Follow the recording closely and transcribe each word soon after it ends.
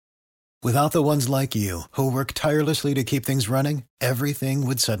Without the ones like you, who work tirelessly to keep things running, everything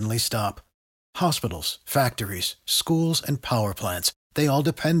would suddenly stop. Hospitals, factories, schools, and power plants, they all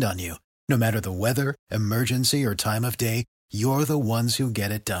depend on you. No matter the weather, emergency, or time of day, you're the ones who get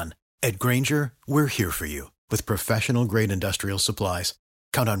it done. At Grainger, we're here for you with professional-grade industrial supplies.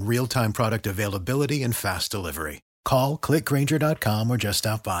 Count on real-time product availability and fast delivery. Call, click Grainger.com, or just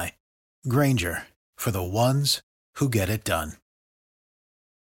stop by. Grainger, for the ones who get it done.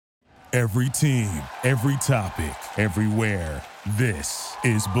 Every team, every topic, everywhere. This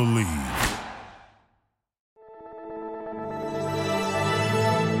is Believe.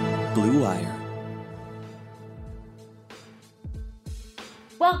 Blue Wire.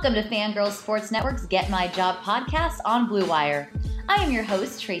 Welcome to Fangirls Sports Network's Get My Job podcast on Blue Wire. I am your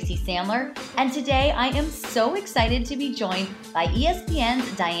host, Tracy Sandler, and today I am so excited to be joined by ESPN's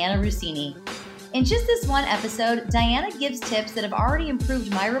Dianna Russini. In just this one episode, Dianna gives tips that have already improved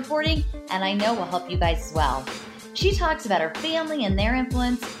my reporting and I know will help you guys as well. She talks about her family and their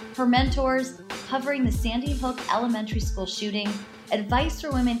influence, her mentors, covering the Sandy Hook Elementary School shooting, advice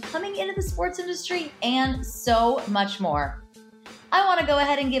for women coming into the sports industry, and so much more. I want to go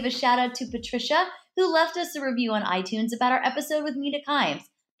ahead and give a shout out to Patricia, who left us a review on iTunes about our episode with Mina Kimes.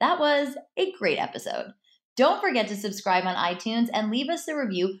 That was a great episode. Don't forget to subscribe on iTunes and leave us a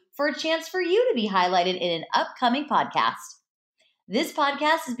review for a chance for you to be highlighted in an upcoming podcast. This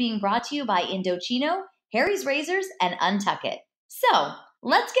podcast is being brought to you by Indochino, Harry's Razors, and Untuck It. So,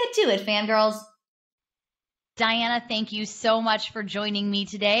 let's get to it, fangirls. Dianna, thank you so much for joining me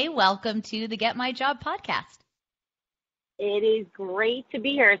today. Welcome to the Get My Job podcast. It is great to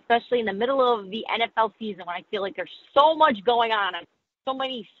be here, especially in the middle of the NFL season when I feel like there's so much going on and so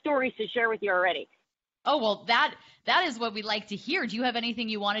many stories to share with you already. Oh, well, that is what we like to hear. Do you have anything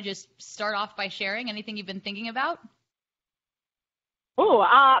you want to just start off by sharing? Anything you've been thinking about?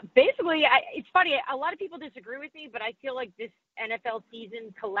 Basically, it's funny. A lot of people disagree with me, but I feel like this NFL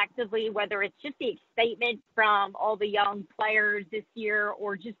season collectively, whether it's just the excitement from all the young players this year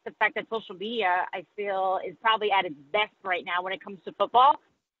or just the fact that social media, I feel, is probably at its best right now when it comes to football.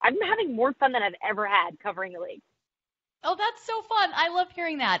 I'm having more fun than I've ever had covering the league. Oh, that's so fun. I love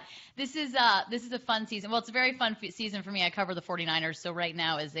hearing that. This is a fun season. Well, it's a very fun season for me. I cover the 49ers, so right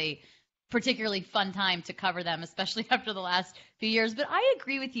now is a particularly fun time to cover them, especially after the last few years. But I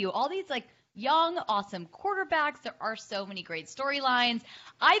agree with you. All these young, awesome quarterbacks. There are so many great storylines.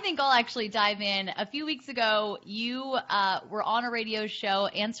 I think I'll actually dive in. A few weeks ago, you were on a radio show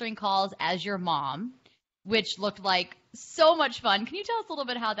answering calls as your mom, which looked like so much fun. Can you tell us a little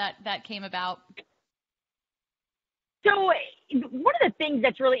bit how that came about? So one of the things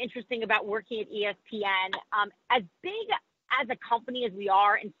that's really interesting about working at ESPN, as big as a company as we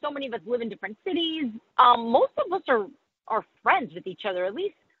are, and so many of us live in different cities, most of us are friends with each other, at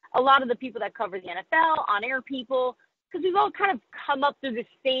least a lot of the people that cover the NFL, on-air people, because we've all kind of come up through the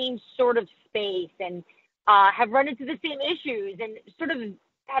same sort of space and have run into the same issues and sort of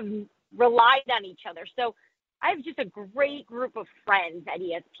have relied on each other. So I have just a great group of friends at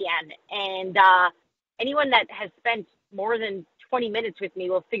ESPN, and anyone that has spent more than 20 minutes with me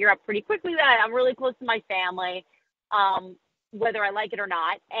will figure out pretty quickly that I'm really close to my family, whether I like it or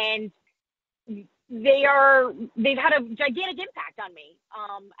not. And they've had a gigantic impact on me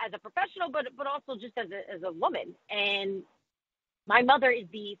as a professional, but also just as a woman. And my mother is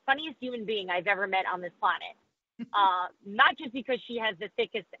the funniest human being I've ever met on this planet. Not just because she has the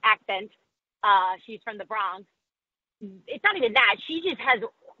thickest accent. She's from the Bronx. It's not even that. She just has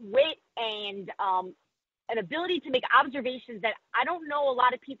wit and an ability to make observations that I don't know a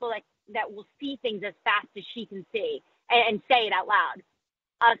lot of people that will see things as fast as she can see and say it out loud.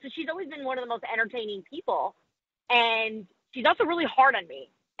 So she's always been one of the most entertaining people. And she's also really hard on me.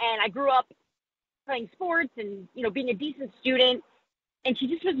 And I grew up playing sports and, being a decent student. And she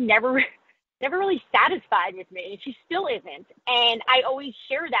just was never really satisfied with me. And she still isn't. And I always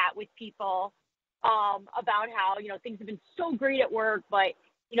share that with people about how, things have been so great at work, but,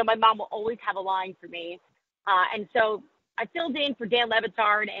 my mom will always have a line for me. And so I filled in for Dan Le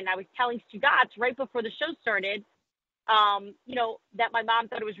Batard, and I was telling Stu Gotts right before the show started, that my mom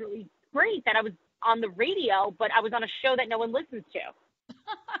thought it was really great that I was on the radio, but I was on a show that no one listens to.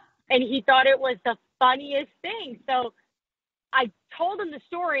 And he thought it was the funniest thing. So I told him the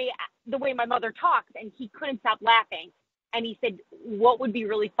story the way my mother talks, and he couldn't stop laughing. And he said, what would be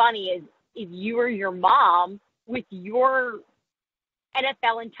really funny is if you or your mom with your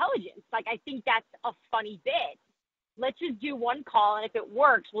NFL intelligence. I think that's a funny bit. Let's just do one call, and if it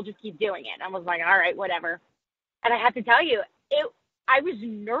works, we'll just keep doing it. I was like, all right, whatever. And I have to tell you, I was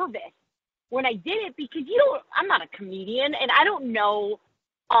nervous when I did it because I'm not a comedian, and I don't know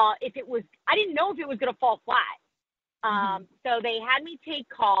I didn't know if it was going to fall flat. So they had me take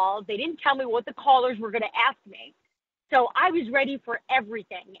calls. They didn't tell me what the callers were going to ask me. So I was ready for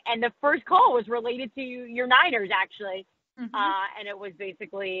everything. And the first call was related to your Niners, actually. And it was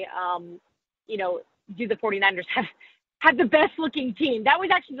basically, do the 49ers have the best looking team? That was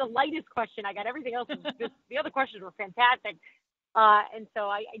actually the lightest question I got. Everything else was just, the other questions were fantastic. And so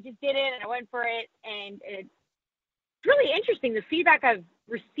I just did it and I went for it. And it's really interesting. The feedback I've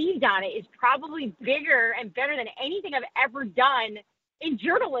received on it is probably bigger and better than anything I've ever done in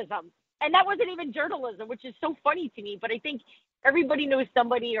journalism. And that wasn't even journalism, which is so funny to me. But I think everybody knows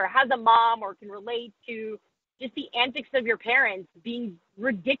somebody or has a mom or can relate to just the antics of your parents being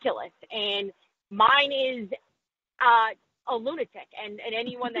ridiculous. And mine is a lunatic, and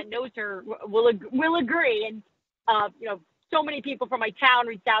anyone that knows her will agree. And so many people from my town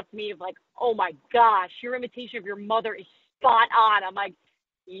reached out to me of like, oh my gosh, your imitation of your mother is spot on. I'm like,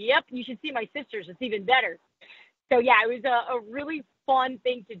 yep, you should see my sister's. It's even better. So yeah, it was a really fun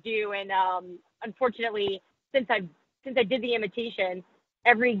thing to do. And unfortunately, since I did the imitation,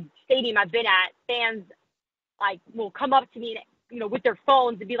 every stadium I've been at, fans will come up to me, with their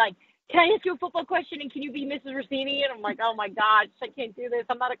phones and be like, can I ask you a football question? And can you be Mrs. Rossini? And I'm like, oh my gosh, I can't do this.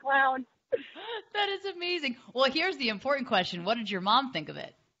 I'm not a clown. That is amazing. Well, here's the important question. What did your mom think of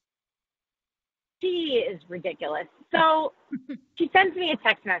it? She is ridiculous. So she sends me a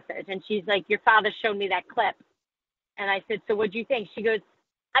text message and she's like, your father showed me that clip. And I said, so what'd you think? She goes,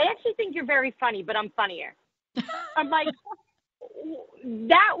 I actually think you're very funny, but I'm funnier. I'm like,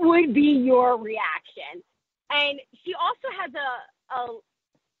 that would be your reaction. And she also has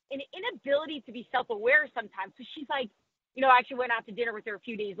an inability to be self-aware sometimes. So she's like, I actually went out to dinner with her a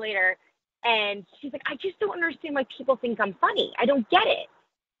few days later, and she's like, I just don't understand why people think I'm funny. I don't get it.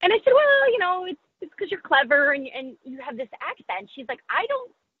 And I said, well, it's because you're clever and you have this accent. She's like, I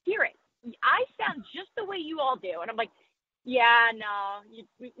don't hear it. I sound just the way you all do. And I'm like, yeah, no,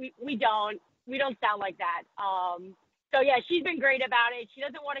 we don't sound like that. So yeah, she's been great about it. She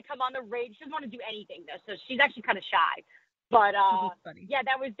doesn't want to come on the radio. She doesn't want to do anything though. So she's actually kind of shy. But yeah,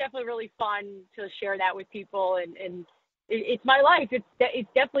 that was definitely really fun to share that with people. And it's my life. It's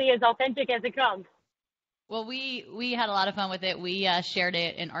definitely as authentic as it comes. Well, we had a lot of fun with it. We shared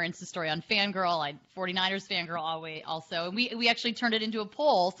it in our Insta story on Fangirl. 49ers Fangirl also. And we actually turned it into a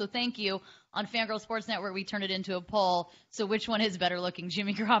poll. So thank you. On Fangirl Sports Network, we turned it into a poll. So which one is better looking,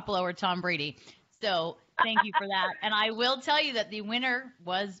 Jimmy Garoppolo or Tom Brady? So thank you for that. And I will tell you that the winner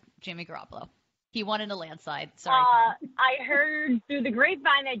was Jimmy Garoppolo. He won in a landslide. Sorry. I heard through the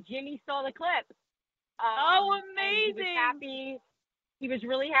grapevine that Jimmy saw the clip. Oh, amazing. He was happy. He was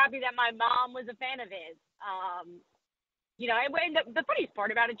really happy that my mom was a fan of his. And the funniest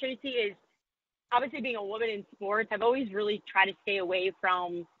part about it, Tracy, is obviously being a woman in sports, I've always really tried to stay away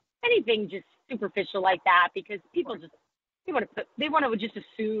from anything just superficial like that, because people they want to just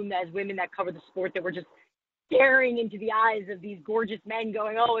assume as women that cover the sport that we're just staring into the eyes of these gorgeous men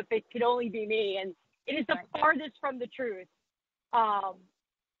going, oh, if it could only be me. And it is the farthest from the truth.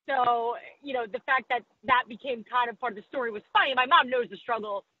 So, the fact that became kind of part of the story was funny. My mom knows the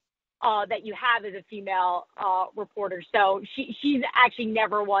struggle that you have as a female reporter. So she's actually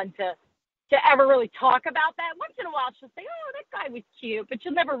never one to ever really talk about that. Once in a while, she'll say, oh, that guy was cute, but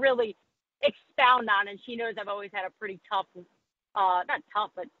she'll never really expound on it. And she knows I've always had a pretty tough, not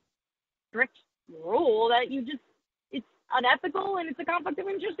tough, but strict rule that it's unethical and it's a conflict of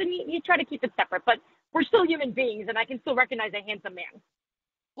interest, and you try to keep it separate. But we're still human beings, and I can still recognize a handsome man.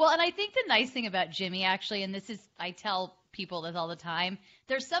 Well, and I think the nice thing about Jimmy, actually, and I tell people this all the time,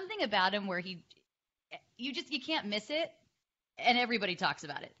 there's something about him where you can't miss it, and everybody talks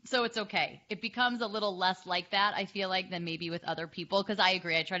about it. So it's okay. It becomes a little less like that, I feel like, than maybe with other people, because I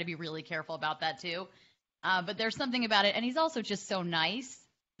agree. I try to be really careful about that too. But there's something about it, and he's also just so nice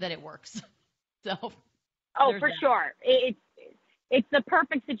that it works. So. Oh, for sure. It's the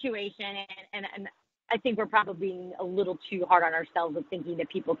perfect situation, and I think we're probably being a little too hard on ourselves of thinking that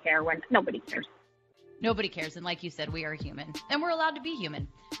people care when nobody cares. Nobody cares. And like you said, we are human, and we're allowed to be human.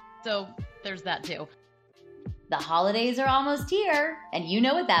 So there's that too. The holidays are almost here, and you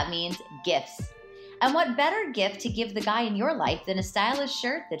know what that means, gifts. And what better gift to give the guy in your life than a stylish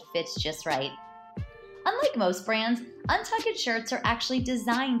shirt that fits just right? Unlike most brands, Untucked shirts are actually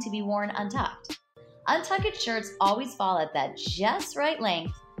designed to be worn untucked. Untucked shirts always fall at that just right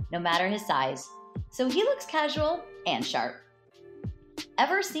length, no matter his size. So he looks casual and sharp.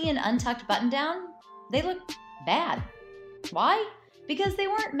 Ever see an untucked button-down? They look bad. Why? Because they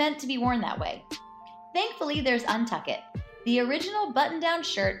weren't meant to be worn that way. Thankfully, there's Untuck It, the original button-down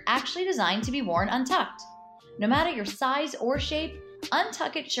shirt actually designed to be worn untucked. No matter your size or shape,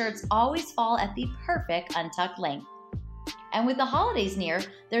 Untucked shirts always fall at the perfect untucked length. And with the holidays near,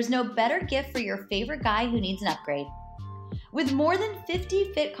 there's no better gift for your favorite guy who needs an upgrade. With more than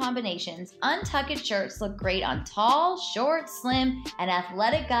 50 fit combinations, Untucked shirts look great on tall, short, slim, and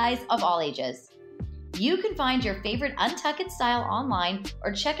athletic guys of all ages. You can find your favorite Untucked style online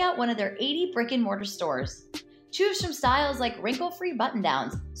or check out one of their 80 brick-and-mortar stores. Choose from styles like wrinkle-free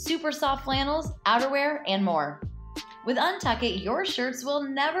button-downs, super soft flannels, outerwear, and more. With Untucked, your shirts will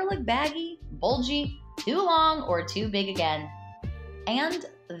never look baggy, bulgy, too long, or too big again. And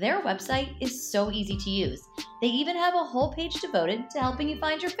their website is so easy to use. They even have a whole page devoted to helping you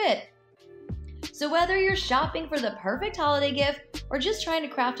find your fit. So whether you're shopping for the perfect holiday gift or just trying to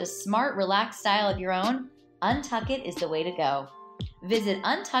craft a smart, relaxed style of your own, Untucked is the way to go. Visit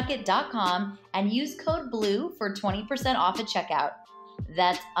untuckit.com and use code BLUE for 20% off at checkout.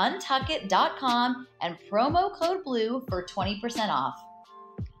 That's untuckit.com and promo code BLUE for 20% off.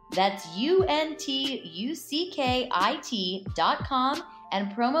 That's untuckit.com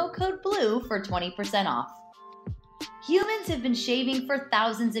and promo code BLUE for 20% off. Humans have been shaving for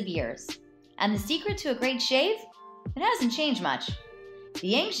thousands of years. And the secret to a great shave? It hasn't changed much.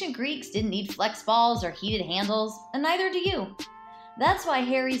 The ancient Greeks didn't need flex balls or heated handles, and neither do you. That's why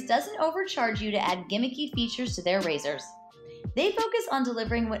Harry's doesn't overcharge you to add gimmicky features to their razors. They focus on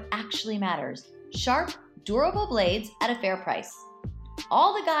delivering what actually matters: sharp, durable blades at a fair price.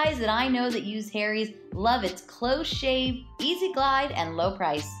 All the guys that I know that use Harry's love its close shave, easy glide, and low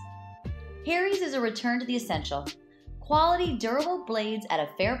price. Harry's is a return to the essential. Quality, durable blades at a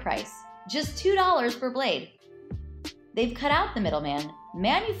fair price. Just $2 per blade. They've cut out the middleman,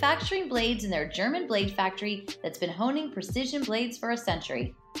 manufacturing blades in their German blade factory that's been honing precision blades for a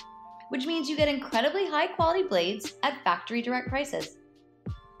century. Which means you get incredibly high quality blades at factory direct prices.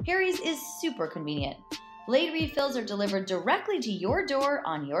 Harry's is super convenient. Blade refills are delivered directly to your door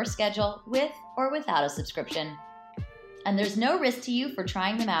on your schedule with or without a subscription. And there's no risk to you for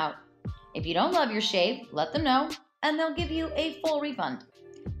trying them out. If you don't love your shave, let them know, and they'll give you a full refund.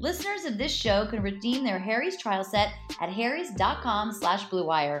 Listeners of this show can redeem their Harry's trial set at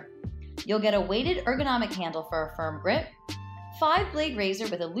harrys.com/bluewire. You'll get a weighted ergonomic handle for a firm grip, 5-blade razor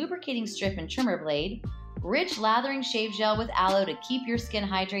with a lubricating strip and trimmer blade, rich lathering shave gel with aloe to keep your skin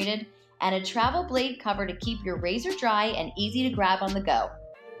hydrated, and a travel blade cover to keep your razor dry and easy to grab on the go.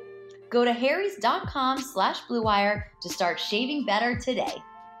 Go to harrys.com/bluewire to start shaving better today.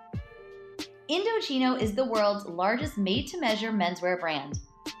 Indochino is the world's largest made-to-measure menswear brand.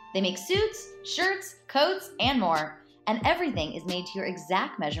 They make suits, shirts, coats, and more, and everything is made to your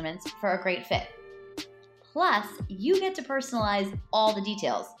exact measurements for a great fit. Plus, you get to personalize all the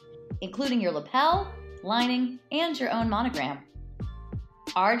details, including your lapel, lining, and your own monogram.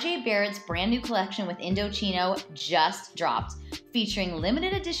 RJ Barrett's brand new collection with Indochino just dropped, featuring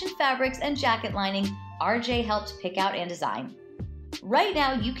limited edition fabrics and jacket lining RJ helped pick out and design. Right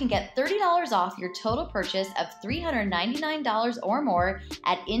now, you can get $30 off your total purchase of $399 or more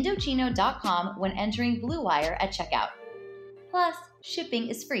at Indochino.com when entering Blue Wire at checkout. Plus, shipping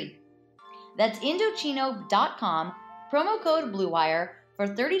is free. That's Indochino.com, promo code Blue Wire for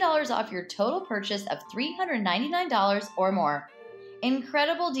 $30 off your total purchase of $399 or more.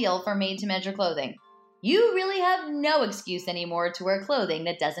 Incredible deal for made-to-measure clothing. You really have no excuse anymore to wear clothing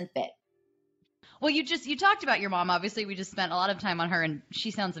that doesn't fit. Well, you talked about your mom. Obviously, we just spent a lot of time on her, and she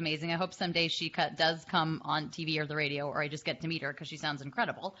sounds amazing. I hope someday she does come on TV or the radio, or I just get to meet her because she sounds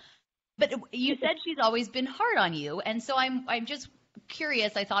incredible. But you said she's always been hard on you, and so I'm just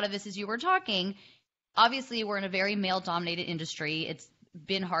curious. I thought of this as you were talking. Obviously, we're in a very male-dominated industry. It's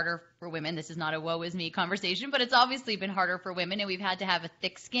been harder for women. This is not a woe is me conversation, but it's obviously been harder for women, and we've had to have a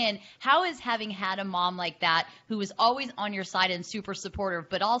thick skin. How is having had a mom like that who was always on your side and super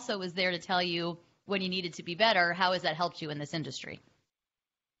supportive, but also was there to tell you when you needed to be better, how has that helped you in this industry?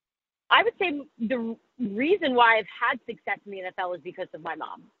 I would say the reason why I've had success in the NFL is because of my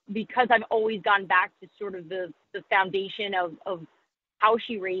mom, because I've always gone back to sort of the foundation of how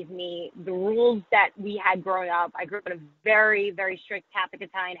she raised me, the rules that we had growing up. I grew up in a very, very strict Catholic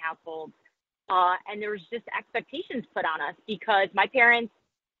Italian household. And there was just expectations put on us because my parents,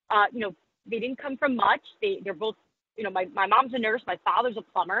 they didn't come from much. They're both, my mom's a nurse, my father's a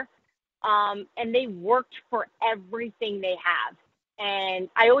plumber. And they worked for everything they have. And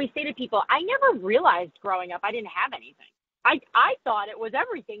I always say to people, I never realized growing up I didn't have anything. I thought it was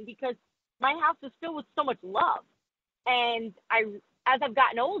everything because my house was filled with so much love. And as I've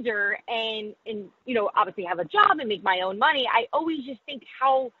gotten older and obviously have a job and make my own money, I always just think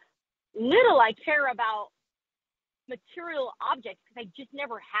how little I care about material objects because I just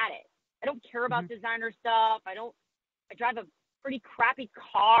never had it. I don't care about designer stuff. I drive a pretty crappy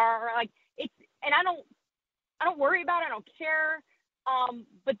car. Like and I don't worry about it. I don't care.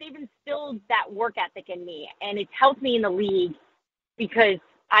 But they've instilled that work ethic in me, and it's helped me in the league because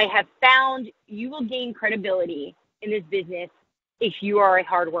I have found you will gain credibility in this business if you are a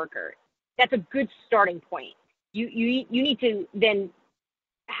hard worker. That's a good starting point. You need to then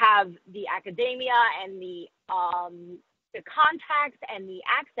have the academia and the contacts and the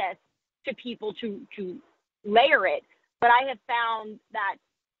access to people to layer it. But I have found that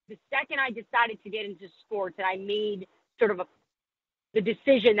the second I decided to get into sports and I made sort of the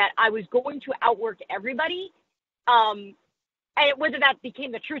decision that I was going to outwork everybody, and whether that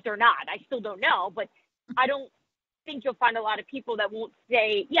became the truth or not, I still don't know, but I don't think you'll find a lot of people that won't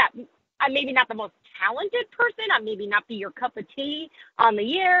say, yeah, I'm maybe not the most talented person. I maybe not be your cup of tea on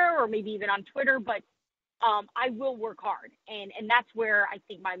the air or maybe even on Twitter, but I will work hard. And that's where I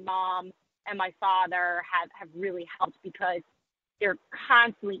think my mom and my father have really helped, because they're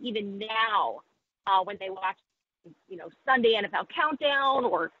constantly, even now, when they watch, Sunday NFL Countdown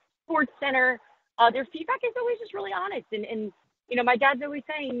or Sports Center, their feedback is always just really honest. And my dad's always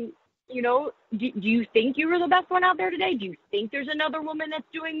saying, do you think you were the best one out there today? Do you think there's another woman that's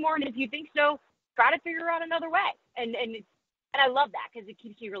doing more? And if you think so, try to figure out another way. And I love that because it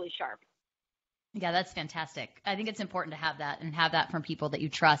keeps you really sharp. Yeah, that's fantastic. I think it's important to have that, and have that from people that you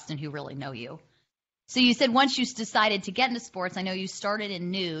trust and who really know you. So you said once you decided to get into sports, I know you started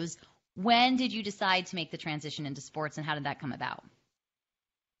in news. When did you decide to make the transition into sports, and how did that come about?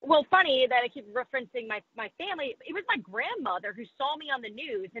 Well, funny that I keep referencing my family. It was my grandmother who saw me on the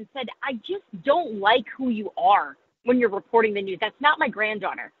news and said, I just don't like who you are when you're reporting the news. That's not my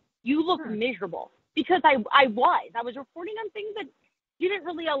granddaughter. You look miserable. Because I was reporting on things that didn't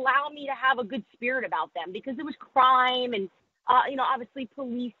really allow me to have a good spirit about them, because it was crime and, obviously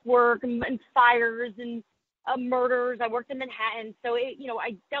police work and fires and murders. I worked in Manhattan. So,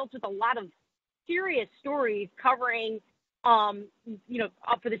 I dealt with a lot of serious stories covering, for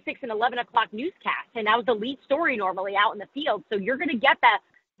the 6 and 11 o'clock newscast. And that was the lead story normally out in the field. So you're going to get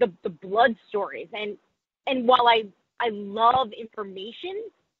the blood stories. And while I love information,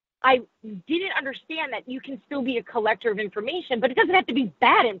 I didn't understand that you can still be a collector of information, but it doesn't have to be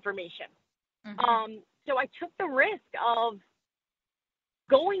bad information. Mm-hmm. So I took the risk of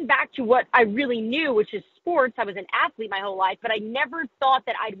going back to what I really knew, which is sports. I was an athlete my whole life, but I never thought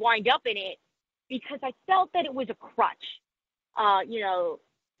that I'd wind up in it because I felt that it was a crutch.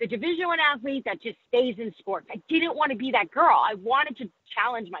 The Division I athlete that just stays in sports. I didn't want to be that girl. I wanted to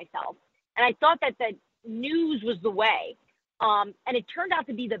challenge myself. And I thought that the news was the way. And it turned out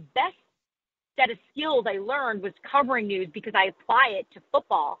to be the best set of skills I learned was covering news, because I apply it to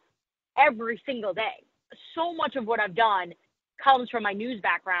football every single day. So much of what I've done comes from my news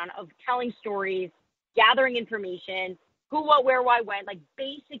background of telling stories, gathering information, who, what, where, why, when, like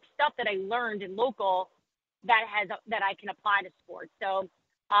basic stuff that I learned in local that I can apply to sports. So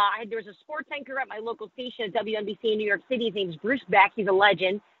there was a sports anchor at my local station at WNBC in New York City. His name's Bruce Beck. He's a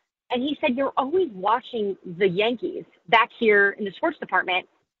legend. And he said, you're always watching the Yankees back here in the sports department.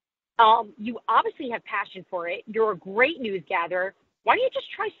 You obviously have passion for it. You're a great news gatherer. Why don't you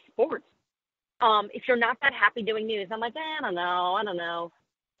just try sports? If you're not that happy doing news. I'm like, I don't know.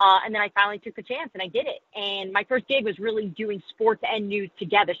 And then I finally took the chance and I did it. And my first gig was really doing sports and news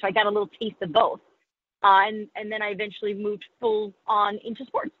together. So I got a little taste of both. And then I eventually moved full on into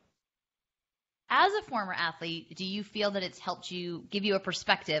sports. As a former athlete, do you feel that it's helped you give you a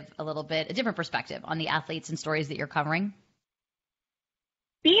different perspective on the athletes and stories that you're covering?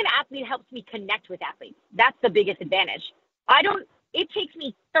 Being an athlete helps me connect with athletes. That's the biggest advantage. It takes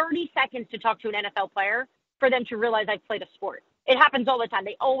me 30 seconds to talk to an NFL player for them to realize I've played a sport. It happens all the time.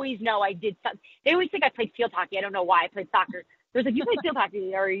 They always know I did something. They always think I played field hockey. I don't know why I played soccer. There's like, you played field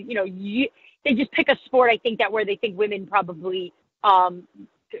hockey, or, they just pick a sport, I think, that where they think women probably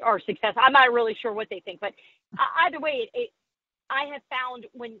are successful. I'm not really sure what they think, but either way, I have found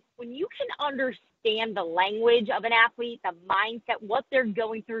when you can understand the language of an athlete, the mindset, what they're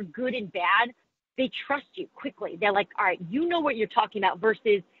going through, good and bad, they trust you quickly. They're like, all right, you know what you're talking about,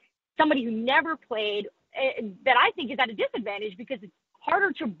 versus somebody who never played, that I think is at a disadvantage because it's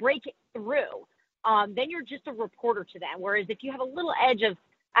harder to break it through. Then you're just a reporter to them. Whereas if you have a little edge of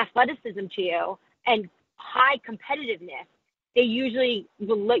athleticism to you and high competitiveness, they usually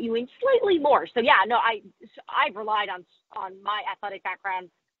will let you in slightly more. So yeah, no, I've relied on my athletic background,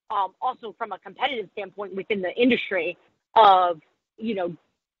 also from a competitive standpoint within the industry of,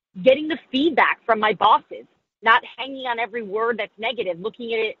 getting the feedback from my bosses, not hanging on every word that's negative,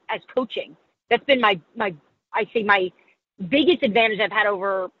 looking at it as coaching. That's been my biggest advantage I've had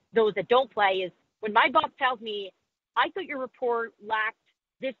over those that don't play is when my boss tells me I thought your report lacked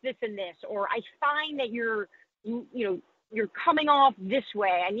this, this, and this, or I find that you're coming off this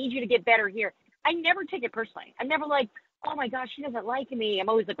way. I need you to get better here. I never take it personally. I'm never like, oh my gosh, she doesn't like me. I'm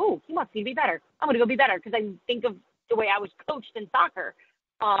always like, oh, he wants me to be better. I'm going to go be better, because I think of the way I was coached in soccer.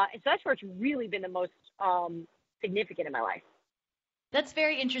 And so that's where it's really been the most significant in my life. That's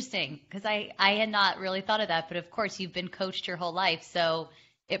very interesting, because I had not really thought of that. But of course, you've been coached your whole life, so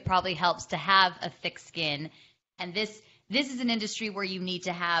it probably helps to have a thick skin. And this is an industry where you need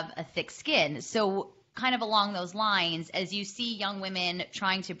to have a thick skin. So kind of along those lines, as you see young women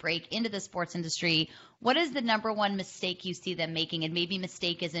trying to break into the sports industry, what is the number one mistake you see them making? And maybe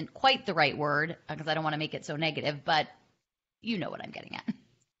mistake isn't quite the right word, because I don't want to make it so negative, but you know what I'm getting at.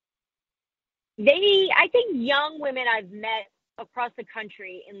 I think young women I've met across the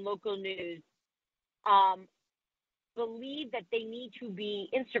country in local news believe that they need to be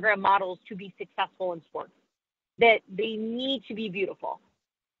Instagram models to be successful in sports, that they need to be beautiful.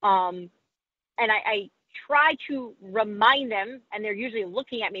 And I try to remind them, and they're usually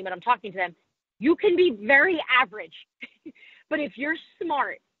looking at me when I'm talking to them, you can be very average, but if you're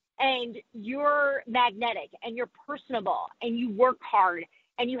smart and you're magnetic and you're personable and you work hard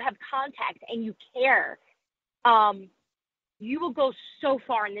and you have contact and you care, you will go so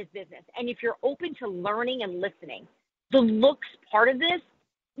far in this business. And if you're open to learning and listening, the looks part of this,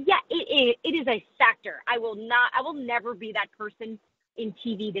 yeah, it is a factor. I will never be that person in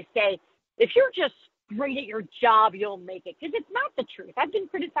TV to say, if you're just great at your job, you'll make it. Because it's not the truth. I've been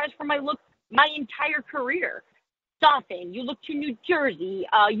criticized for my look my entire career. Soften, you look too New Jersey,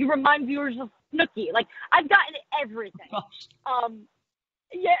 you remind viewers of Snooki. Like, I've gotten everything.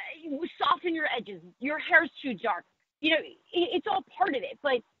 Yeah, soften your edges. Your hair's too dark. You know, it's all part of it.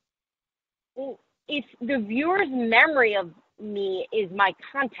 But if the viewer's memory of me is my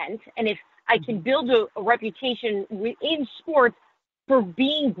content, and if I can build a reputation within sports for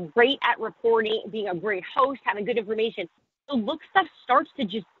being great at reporting, being a great host, having good information, the look stuff starts to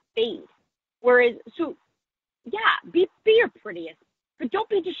just fade. Whereas, so yeah, be your prettiest, but don't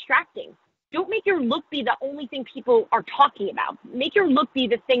be distracting. Don't make your look be the only thing people are talking about. Make your look be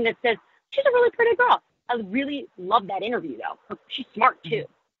the thing that says, she's a really pretty girl. I really love that interview, though. She's smart, too.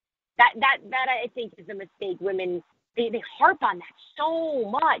 That I think is a mistake. Women, they harp on that so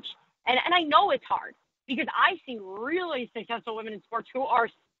much. And I know it's hard, because I see really successful women in sports who are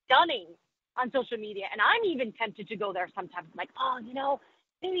stunning on social media. And I'm even tempted to go there sometimes. I'm like, oh,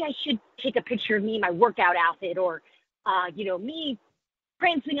 maybe I should take a picture of me in my workout outfit, or, me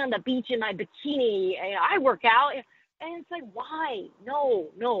prancing on the beach in my bikini. I work out. And it's like, why?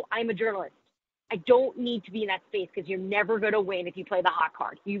 No, I'm a journalist. I don't need to be in that space, because you're never going to win if you play the hot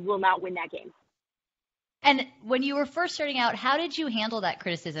card. You will not win that game. And when you were first starting out, how did you handle that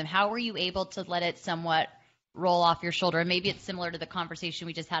criticism? How were you able to let it somewhat roll off your shoulder? And maybe it's similar to the conversation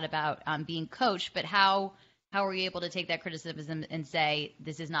we just had about being coached, but how were you able to take that criticism and say,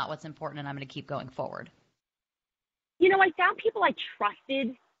 this is not what's important and I'm going to keep going forward? I found people I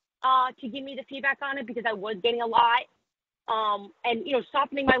trusted to give me the feedback on it, because I was getting a lot. And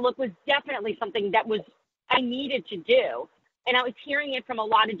softening my look was definitely something that I needed to do. And I was hearing it from a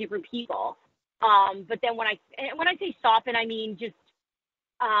lot of different people. But then when I say soften, I mean just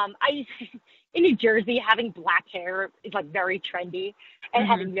in New Jersey, having black hair is like very trendy, and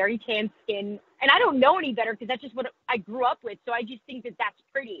having very tan skin. And I don't know any better, because that's just what I grew up with. So I just think that that's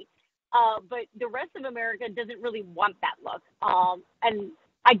pretty. But the rest of America doesn't really want that look. And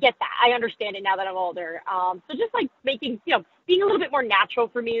I get that. I understand it now that I'm older. So just like being a little bit more natural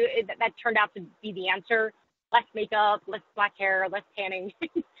for me, that turned out to be the answer. Less makeup, less black hair, less tanning.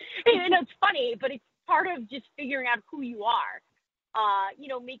 It's funny, but it's part of just figuring out who you are.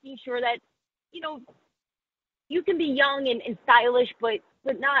 Making sure that, you can be young and stylish, but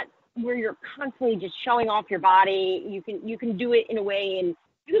not where you're constantly just showing off your body. You can do it in a way, and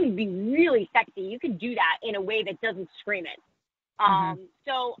you can be really sexy. You can do that in a way that doesn't scream it.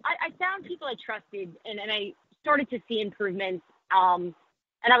 So I found people I trusted, and I started to see improvements, and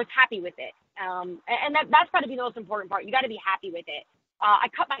I was happy with it. And that's got to be the most important part. You got to be happy with it. I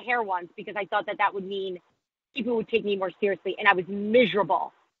cut my hair once because I thought that would mean people would take me more seriously, and I was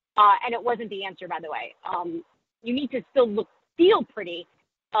miserable. And it wasn't the answer, by the way. You need to still feel pretty,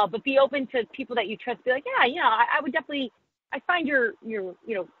 but be open to people that you trust. Be like, I would definitely. I find your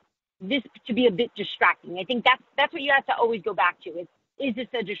this to be a bit distracting. I think that's what you have to always go back to. Is this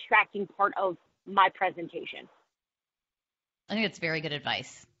a distracting part of my presentation? I think that's very good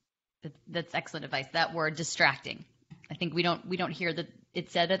advice. That's excellent advice. That word, distracting. I think we don't hear that it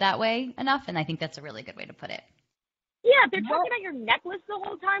said it that way enough, and I think that's a really good way to put it. Yeah, if they're talking about your necklace the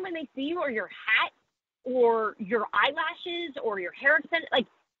whole time when they see you, or your hat, or your eyelashes or your hair extension, like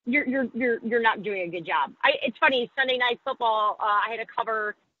you're not doing a good job. It's funny, Sunday Night Football, I had to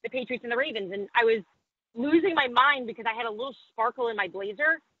cover the Patriots and the Ravens, and I was losing my mind because I had a little sparkle in my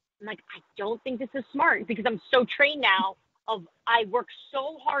blazer. I'm like, I don't think this is smart because I'm so trained now I work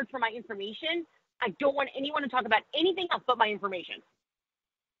so hard for my information. I don't want anyone to talk about anything else but my information.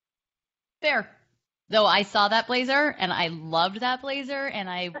 Fair. Though I saw that blazer and I loved that blazer, and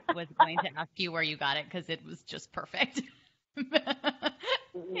I was going to ask you where you got it because it was just perfect.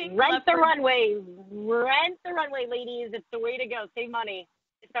 Rent the runway, ladies. It's the way to go. Save money.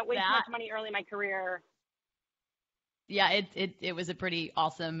 I spent way too much money early in my career. Yeah, it was a pretty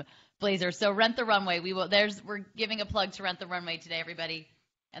awesome blazer. So Rent the Runway. We're giving a plug to Rent the Runway today, everybody,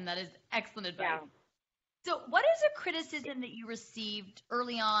 and that is excellent advice. Yeah. So, what is a criticism that you received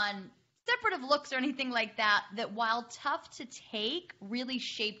early on, separate of looks or anything like that, that while tough to take, really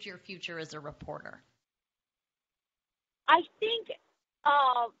shaped your future as a reporter? I think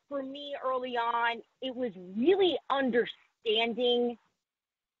for me early on, it was really understanding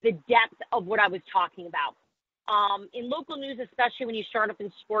the depth of what I was talking about. In local news, especially when you start up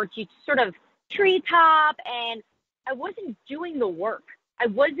in sports, you sort of treetop, and I wasn't doing the work. I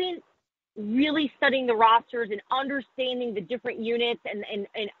wasn't really studying the rosters and understanding the different units and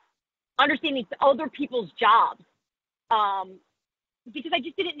understanding other people's jobs because I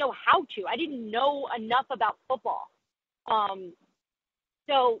just didn't know how to. I didn't know enough about football.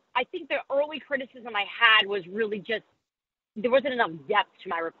 So I think the early criticism I had was really just there wasn't enough depth to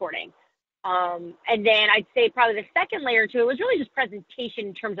my reporting. And then I'd say probably the second layer to it was really just presentation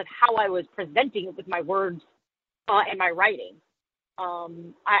in terms of how I was presenting it with my words and my writing.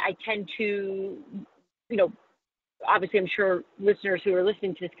 I tend to, obviously I'm sure listeners who are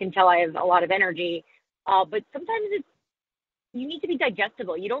listening to this can tell I have a lot of energy, but sometimes you need to be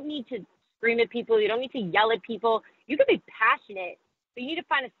digestible. You don't need to scream at people. You don't need to yell at people. You can be passionate, but you need to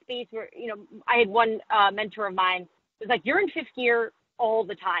find a space where, I had one mentor of mine who was like, you're in fifth gear all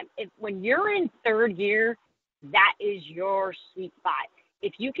the time. When you're in third gear, that is your sweet spot.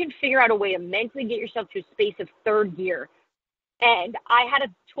 If you can figure out a way to mentally get yourself to a space of third gear. And I had a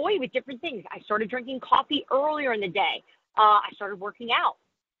toy with different things. I started drinking coffee earlier in the day. I started working out.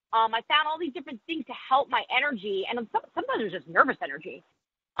 I found all these different things to help my energy. And sometimes it was just nervous energy.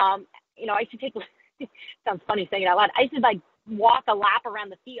 I used to take, it sounds funny saying it out loud. I used to walk a lap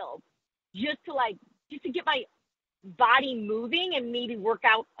around the field just to get my body moving and maybe work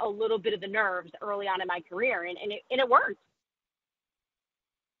out a little bit of the nerves early on in my career. And it worked.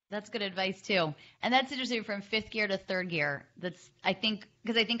 That's good advice too. And that's interesting, from fifth gear to third gear. I think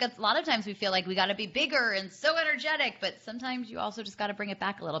a lot of times we feel like we got to be bigger and so energetic, but sometimes you also just got to bring it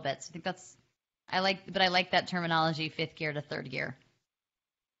back a little bit. So I think I like that terminology, fifth gear to third gear.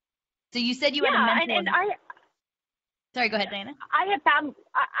 So you said you had a mentor. Sorry, go ahead, Diana. I have found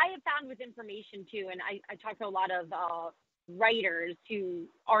with information too, and I talk to a lot of writers who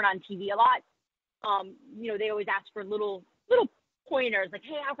aren't on TV a lot. They always ask for little pointers, like,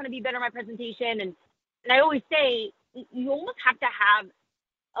 hey, how can I be better at my presentation? And I always say, you almost have to have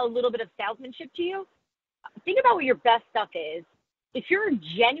a little bit of salesmanship to you. Think about what your best stuff is. If you're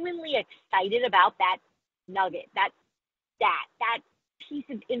genuinely excited about that nugget, that piece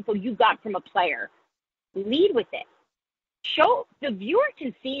of info you got from a player, lead with it. Show the viewer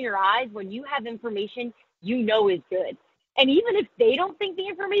can see in your eyes when you have information you know is good. And even if they don't think the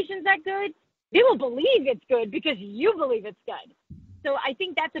information's that good, they will believe it's good because you believe it's good. So I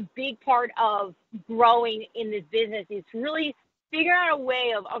think that's a big part of growing in this business, is really figure out a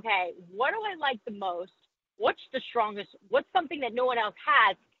way of, okay, what do I like the most? What's the strongest? What's something that no one else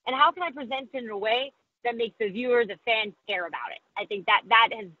has? And how can I present it in a way that makes the viewer, the fans care about it? I think that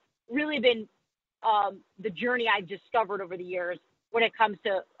has really been the journey I've discovered over the years when it comes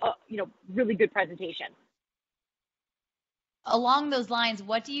to, really good presentation. Along those lines,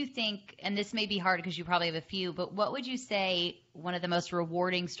 what do you think, and this may be hard because you probably have a few, but what would you say one of the most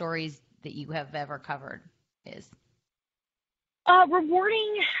rewarding stories that you have ever covered is?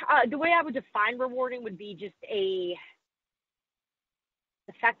 Rewarding, the way I would define rewarding would be just the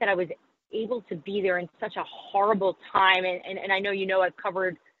fact that I was able to be there in such a horrible time. And I know, I've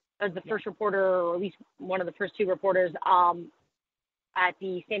covered as the first reporter, or at least one of the first two reporters at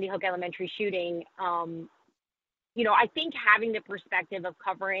the Sandy Hook Elementary shooting. I think having the perspective of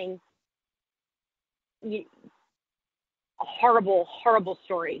covering horrible, horrible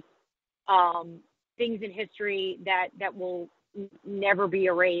stories, things in history that will never be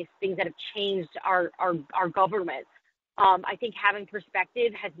erased, things that have changed our government. I think having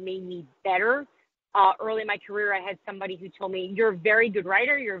perspective has made me better Early in my career, I had somebody who told me, you're a very good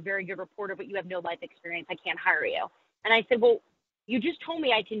writer, you're a very good reporter, but you have no life experience. I can't hire you. And I said, well, you just told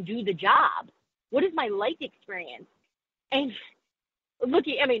me I can do the job. What is my life experience? And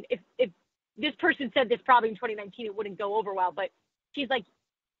looking, I mean, if this person said this probably in 2019, it wouldn't go over well, but she's like,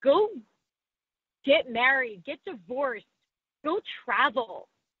 go get married, get divorced, go travel,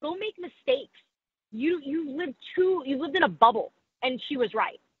 go make mistakes. You lived in a bubble. And she was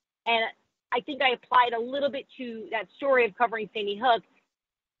right. And I think I applied a little bit to that story of covering Sandy Hook.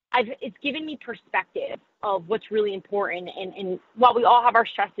 It's given me perspective of what's really important. And while we all have our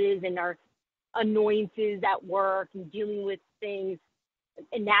stresses and our annoyances at work and dealing with things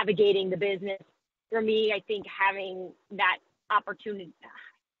and navigating the business, for me, I think having that opportunity,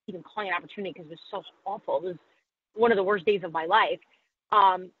 even calling it opportunity because it was so awful, it was one of the worst days of my life.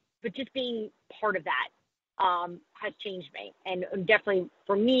 But just being part of that has changed me. And definitely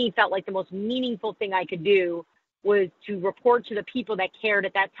for me, felt like the most meaningful thing I could do was to report to the people that cared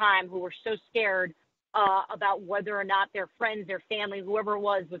at that time, who were so scared about whether or not their friends, their family, whoever it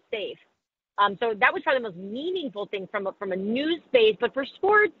was safe. So that was probably the most meaningful thing from a news space. But for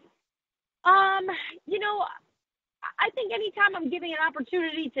sports, you know, I think anytime I'm giving an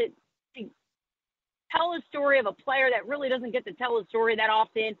opportunity to tell a story of a player that really doesn't get to tell a story that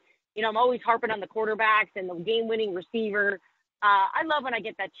often, you know, I'm always harping on the quarterbacks and the game-winning receiver. I love when I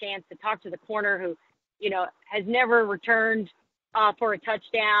get that chance to talk to the corner who, you know, has never returned for a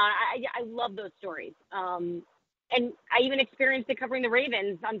touchdown. I love those stories. And I even experienced it covering the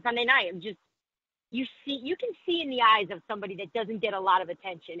Ravens on Sunday night. I'm just, you can see in the eyes of somebody that doesn't get a lot of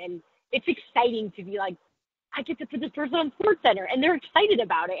attention. And it's exciting to be like, I get to put this person on SportsCenter, and they're excited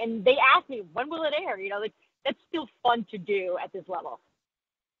about it. And they ask me, when will it air? You know, like, that's still fun to do at this level.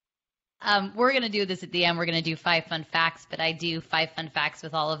 We're going to do this at the end. We're going to do 5 fun facts, but I do 5 fun facts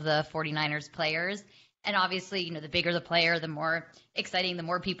with all of the 49ers players. And obviously, you know, the bigger the player, the more exciting, the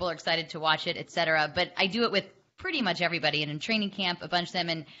more people are excited to watch it, et cetera. But I do it with pretty much everybody. And in training camp, a bunch of them.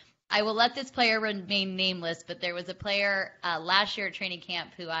 And I will let this player remain nameless, but there was a player last year at training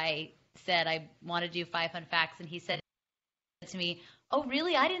camp who I said I want to do 5 fun facts. And he said to me, oh,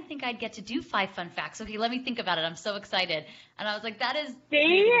 really? I didn't think I'd get to do 5 fun facts. Okay, let me think about it. I'm so excited. And I was like, that is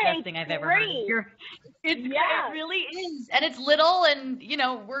maybe the best thing I've ever heard. It really is. And it's little, and, you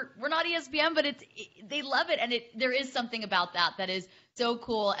know, we're not ESPN, but they love it. And there is something about that is so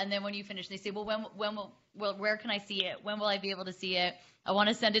cool. And then when you finish, they say, well, where can I see it? When will I be able to see it? I want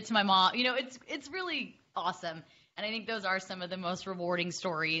to send it to my mom. You know, it's really awesome. And I think those are some of the most rewarding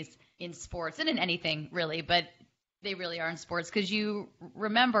stories in sports and in anything, really. But they really are in sports, because you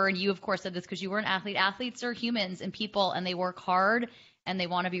remember, and you, of course, said this because you were an athlete. Athletes are humans and people, and they work hard, and they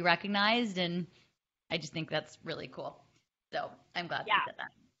want to be recognized. And I just think that's really cool. So I'm glad you said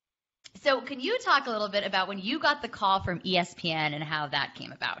that. So can you talk a little bit about when you got the call from ESPN and how that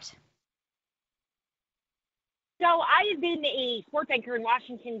came about? So I had been a sports anchor in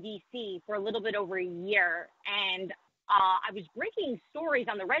Washington, D.C. for a little bit over a year, and I was breaking stories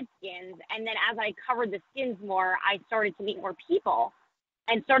on the Redskins. And then as I covered the Skins more, I started to meet more people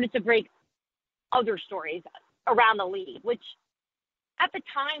and started to break other stories around the league, which at the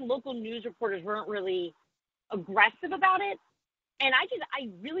time, local news reporters weren't really aggressive about it. And I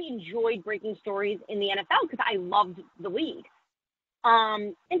really enjoyed breaking stories in the NFL because I loved the league.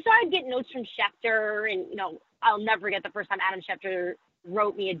 And so I'd get notes from Schefter, and, you know, I'll never forget the first time Adam Schefter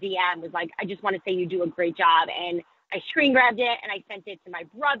wrote me a DM, was like, I just want to say you do a great job. And I screen grabbed it and I sent it to my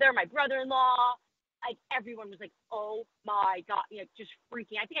brother-in-law. Like, everyone was like, oh my God, you know, just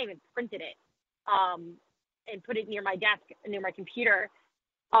freaking. I think I even printed it and put it near my desk, near my computer.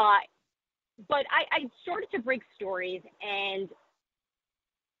 But I started to break stories, and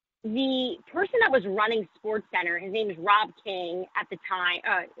the person that was running SportsCenter, his name is Rob King at the time.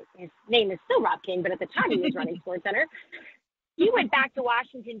 His name is still Rob King, but at the time he was running SportsCenter. He went back to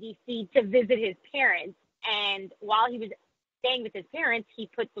Washington, D.C. to visit his parents. And while he was staying with his parents, he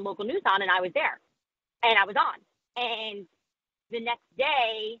put the local news on, and I was there. And I was on. And the next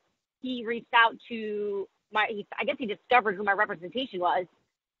day, he reached out to I guess he discovered who my representation was,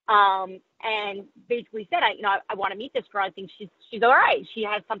 and basically said, I want to meet this girl. I think she's all right. She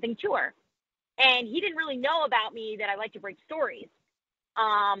has something to her. And he didn't really know about me that I like to break stories.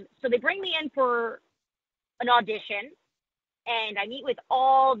 So they bring me in for an audition, and I meet with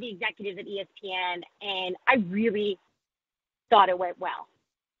all the executives at ESPN, and I really thought it went well.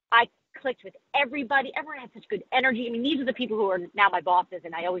 I clicked with everybody. Everyone had such good energy. I mean, these are the people who are now my bosses,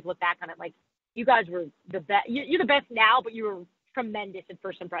 and I always look back on it like, you guys were the best. You're the best now, but you were tremendous at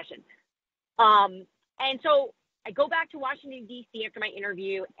first impression. And so I go back to Washington, D.C. after my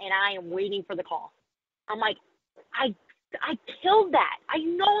interview, and I am waiting for the call. I'm like, I killed that. I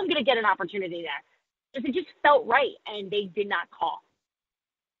know I'm going to get an opportunity there. Because it just felt right, and they did not call.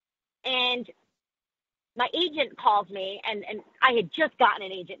 And my agent calls me, and I had just gotten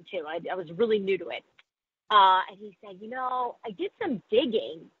an agent too. I was really new to it. And he said, I did some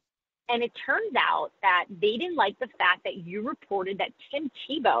digging, and it turns out that they didn't like the fact that you reported that Tim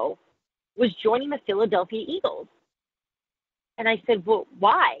Tebow was joining the Philadelphia Eagles. And I said, well,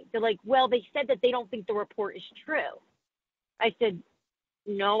 why? They're like, well, they said that they don't think the report is true. I said,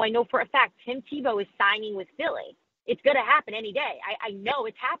 no, I know for a fact Tim Tebow is signing with Philly. It's going to happen any day. I know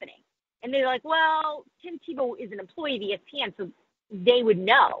it's happening. And they're like, well, Tim Tebow is an employee of ESPN, so they would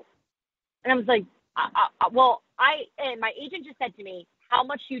know. And I was like, and my agent just said to me, how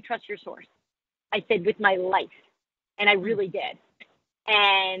much do you trust your source? I said, with my life. And I really did.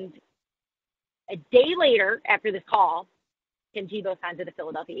 And a day later, after this call, Tim Tebow signs with the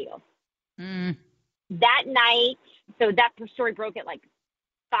Philadelphia Eagles. Mm. That night, so that story broke at like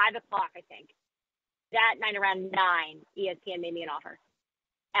 5 o'clock, I think. That night around 9, ESPN made me an offer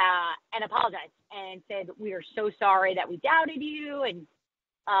and apologized and said, we are so sorry that we doubted you. And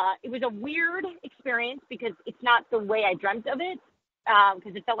it was a weird experience because it's not the way I dreamt of it,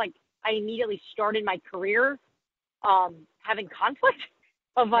 because it felt like I immediately started my career having conflict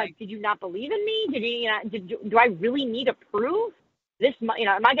of like, did you not believe in me? Do I really need to prove this? Am I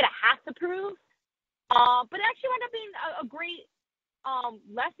going to have to prove? But it actually wound up being a great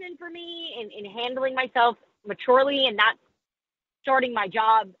lesson for me in handling myself maturely and not starting my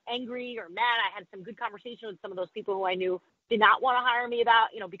job angry or mad. I had some good conversation with some of those people who I knew did not want to hire me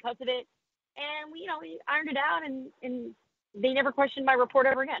because of it. And we ironed it out, and they never questioned my report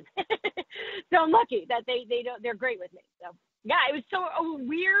ever again. So I'm lucky that they're great with me. So yeah, it was so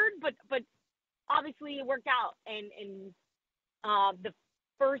weird, but obviously it worked out. And the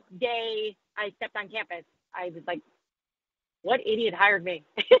first day I stepped on campus, I was like, what idiot hired me?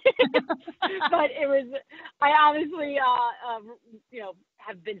 But I honestly,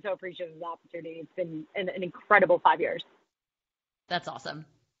 have been so appreciative of the opportunity. It's been an incredible 5 years. That's awesome.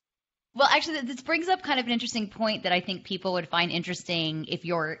 Well, actually, this brings up kind of an interesting point that I think people would find interesting if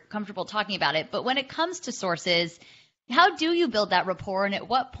you're comfortable talking about it. But when it comes to sources, how do you build that rapport? And at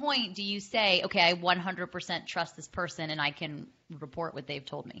what point do you say, okay, I 100% trust this person and I can report what they've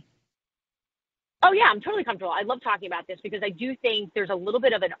told me? Oh, yeah, I'm totally comfortable. I love talking about this because I do think there's a little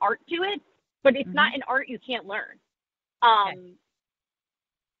bit of an art to it, but it's not an art you can't learn.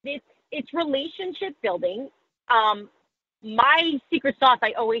 It's relationship building. My secret sauce,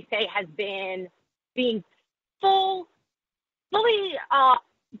 I always say, has been being fully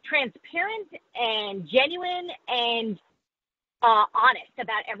transparent and genuine and honest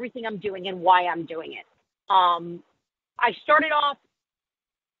about everything I'm doing and why I'm doing it. I started off,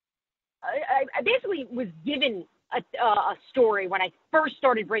 I basically was given a story when I first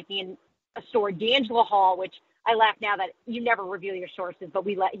started breaking in a story. D'Angelo Hall, which I laugh now that you never reveal your sources, but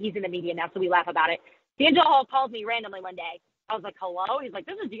he's in the media now, so we laugh about it. D'Angelo Hall called me randomly one day. I was like, hello? He's like,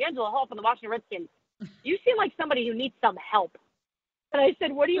 this is D'Angelo Hall from the Washington Redskins. You seem like somebody who needs some help. And I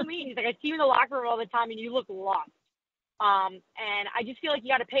said, what do you mean? He's like, I see you in the locker room all the time and you look lost. And I just feel like you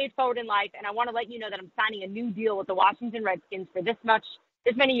got to pay it forward in life. And I want to let you know that I'm signing a new deal with the Washington Redskins for this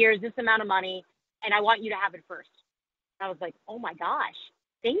many years, this amount of money. And I want you to have it first. And I was like, oh my gosh,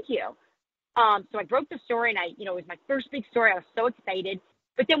 thank you. So I broke the story and it was my first big story. I was so excited.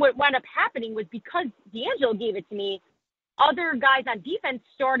 But then what wound up happening was because D'Angelo gave it to me, other guys on defense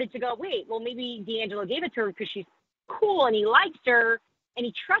started to go, wait, well, maybe D'Angelo gave it to her because she's cool and he likes her and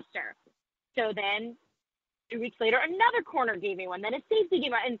he trusts her. So then 2 weeks later, another corner gave me one, then a safety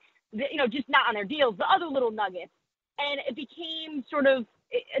gave me one, and, just not on their deals, the other little nuggets. And it became sort of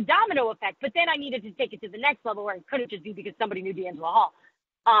a domino effect. But then I needed to take it to the next level where it couldn't just be because somebody knew D'Angelo Hall.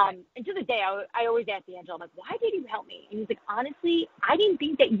 And to this day, I always ask D'Angelo, I'm like, why did you help me? And he's like, honestly, I didn't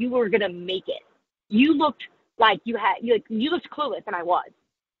think that you were going to make it. You looked like you looked clueless, and I was.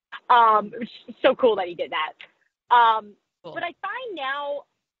 It was so cool that he did that. Cool. But I find now,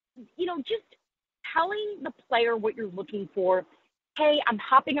 just telling the player what you're looking for. Hey, I'm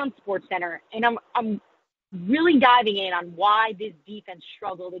hopping on SportsCenter, and I'm really diving in on why this defense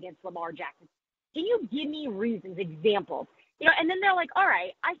struggled against Lamar Jackson. Can you give me reasons, examples? And then they're like, all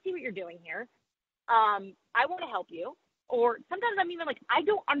right, I see what you're doing here. I want to help you. Or sometimes I'm even like, I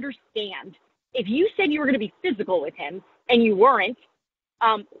don't understand. If you said you were going to be physical with him and you weren't,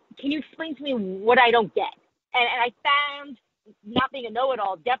 can you explain to me what I don't get? And I found not being a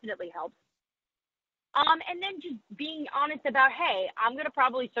know-it-all definitely helps. And then just being honest about, hey, I'm going to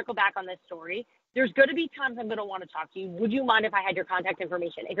probably circle back on this story. There's going to be times I'm going to want to talk to you. Would you mind if I had your contact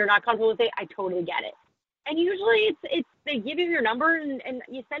information? If you're not comfortable with it, I totally get it. And usually it's they give you your number and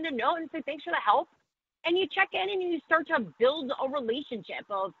you send a note and say thanks for the help, and you check in and you start to build a relationship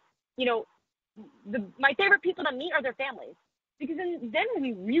of, my favorite people to meet are their families, because then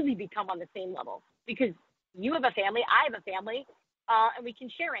we really become on the same level, because you have a family, I have a family, and we can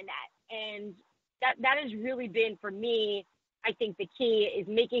share in that. And that has really been, for me, I think the key is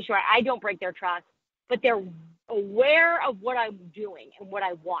making sure I don't break their trust, but they're aware of what I'm doing and what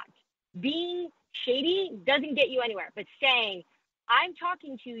I want. Being shady doesn't get you anywhere, but saying, I'm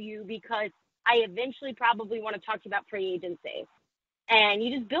talking to you because I eventually probably want to talk to you about free agency. And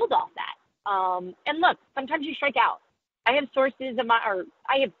you just build off that. And look, sometimes you strike out. I have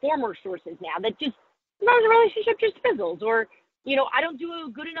I have former sources now that just, the relationship just fizzles, or, I don't do a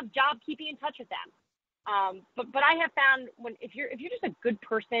good enough job keeping in touch with them. But I have found if you're just a good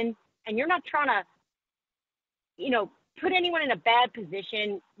person and you're not trying to, put anyone in a bad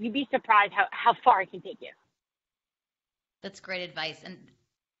position, you'd be surprised how far it can take you. That's great advice. And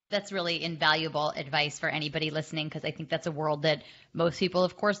that's really invaluable advice for anybody listening, because I think that's a world that most people,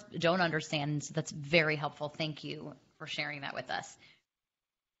 of course, don't understand. So that's very helpful. Thank you for sharing that with us.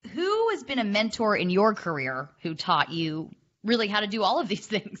 Who has been a mentor in your career who taught you really how to do all of these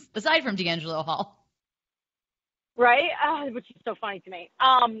things, aside from DeAngelo Hall? Right? Which is so funny to me.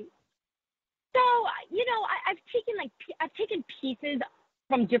 I've taken pieces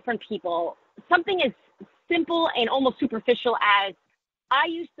from different people. Something as simple and almost superficial as, I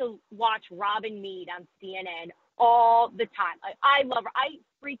used to watch Robin Meade on CNN all the time. I love her. I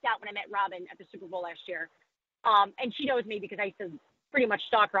freaked out when I met Robin at the Super Bowl last year. And she knows me because I used to pretty much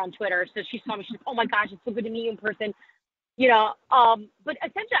stalk her on Twitter. So she saw me. She's like, oh my gosh, it's so good to meet you in person. But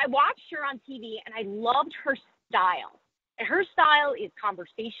essentially I watched her on TV and I loved her style. And her style is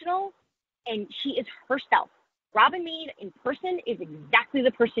conversational, and she is herself. Robin Meade in person is exactly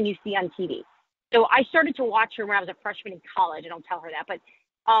the person you see on TV. So I started to watch her when I was a freshman in college. I don't tell her that, but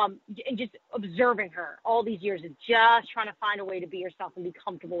and just observing her all these years and just trying to find a way to be yourself and be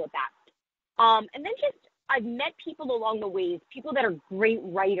comfortable with that. And then I've met people along the ways, people that are great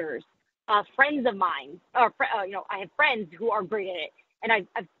writers, friends of mine, I have friends who are great at it, and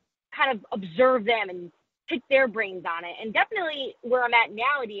I've kind of observed them and picked their brains on it. And definitely where I'm at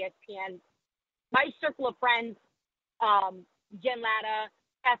now at ESPN, my circle of friends, Jen Latta,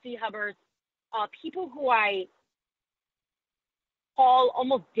 Cassie Hubbard, people who I call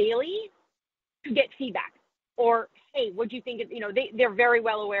almost daily to get feedback, or, hey, what do you think? They're very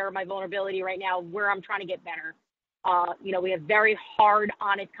well aware of my vulnerability right now, where I'm trying to get better. We have very hard,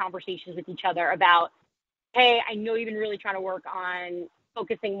 honest conversations with each other about, hey, I know you've been really trying to work on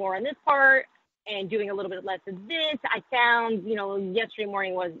focusing more on this part and doing a little bit less of this. I found, yesterday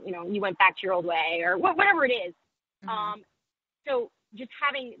morning was, you went back to your old way, or whatever it is. Mm-hmm. So just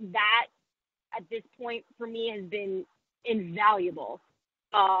having that at this point for me has been invaluable,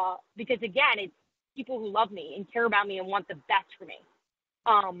 because again, it's people who love me and care about me and want the best for me.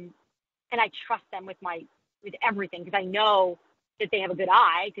 And I trust them with everything, because I know that they have a good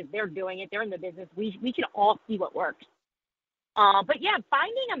eye, because they're doing it. They're in the business. We can all see what works. But yeah,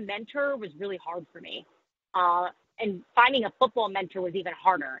 finding a mentor was really hard for me. And finding a football mentor was even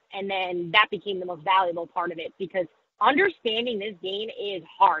harder. And then that became the most valuable part of it, because understanding this game is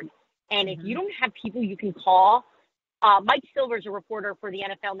hard. And if you don't have people you can call, Mike Silver is a reporter for the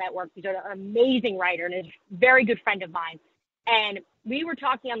NFL Network. He's an amazing writer and is a very good friend of mine. And we were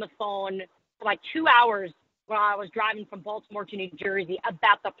talking on the phone for like 2 hours while I was driving from Baltimore to New Jersey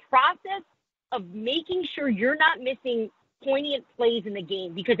about the process of making sure you're not missing poignant plays in the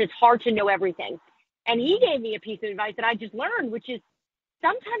game, because it's hard to know everything. And he gave me a piece of advice that I just learned, which is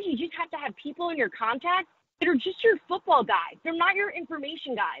sometimes you just have to have people in your contact that are just your football guys. They're not your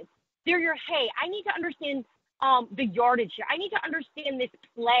information guys. They're your, hey, I need to understand the yardage here. I need to understand this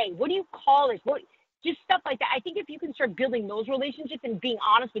play. What do you call this? Just stuff like that. I think if you can start building those relationships and being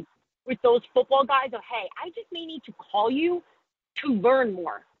honest with those football guys of, hey, I just may need to call you to learn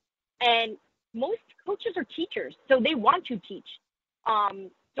more. And most coaches are teachers, so they want to teach.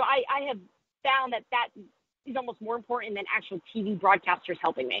 So I have found that is almost more important than actual TV broadcasters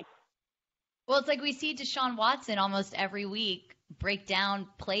helping me. Well, it's like we see Deshaun Watson almost every week break down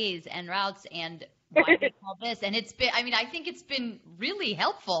plays and routes and why they call this. And it's been, I think it's been really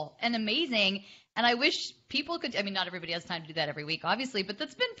helpful and amazing. And I wish people could, not everybody has time to do that every week, obviously, but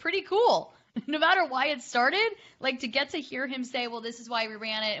that's been pretty cool. No matter why it started, like to get to hear him say, well, this is why we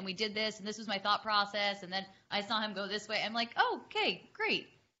ran it and we did this and this was my thought process. And then I saw him go this way. I'm like, oh, okay, great.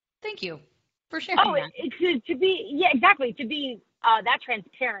 Thank you for sharing that. To be exactly. To be that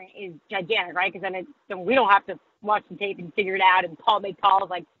transparent is gigantic, right? Because then we don't have to watch the tape and figure it out and make calls.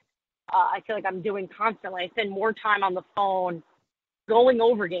 Like, I feel like I'm doing constantly. I spend more time on the phone going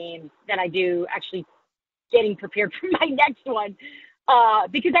over games than I do actually getting prepared for my next one.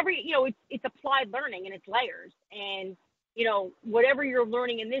 Because it's applied learning and it's layers. And, whatever you're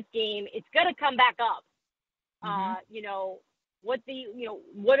learning in this game, it's going to come back up.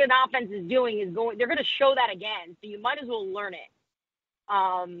 What an offense is doing they're going to show that again. So you might as well learn it.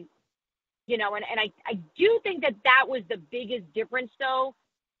 And I do think that was the biggest difference, though,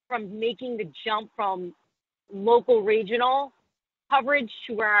 from making the jump from local regional coverage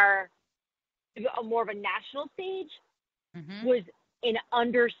to more of a national stage was an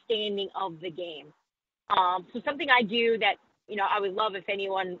understanding of the game. So something I do that, I would love if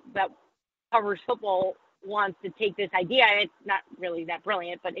anyone that covers football wants to take this idea, and it's not really that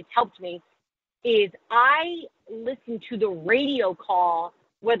brilliant, but it's helped me, is I listen to the radio call,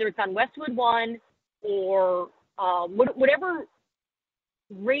 whether it's on Westwood One or whatever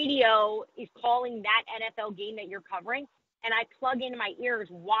radio is calling that NFL game that you're covering, and I plug in my ears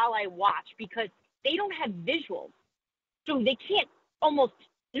while I watch because they don't have visuals. So they can't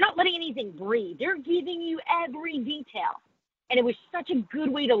they're not letting anything breathe. They're giving you every detail. And it was such a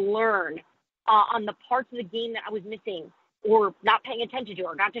good way to learn on the parts of the game that I was missing or not paying attention to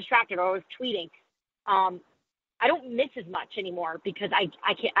or got distracted or I was tweeting. I don't miss as much anymore because I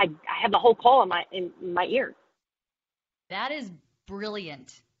have the whole call in my ear. That is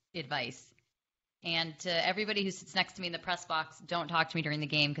brilliant advice. And to everybody who sits next to me in the press box, don't talk to me during the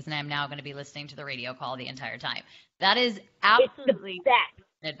game because I'm now going to be listening to the radio call the entire time. That is absolutely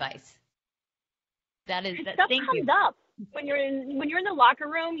advice. That is that. Stuff thank comes you. up when you're in the locker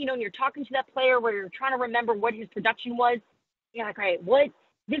room, and you're talking to that player where you're trying to remember what his production was. You're like, all right, what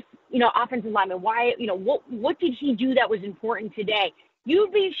this offensive lineman? Why what did he do that was important today?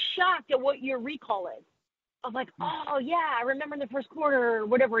 You'd be shocked at what your recall is. Of like, oh yeah, I remember in the first quarter or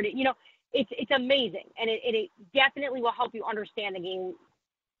whatever it is. It's amazing, and it definitely will help you understand the game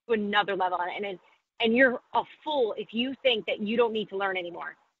to another level. And you're a fool if you think that you don't need to learn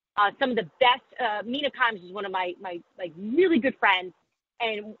anymore. Some of the best, Mina Kimes is one of my really good friends,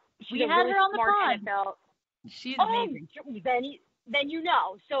 and she's we a had really her on the smart pod. NFL. She's amazing. Then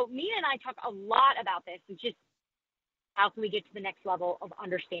So Mina and I talk a lot about this. It's just how can we get to the next level of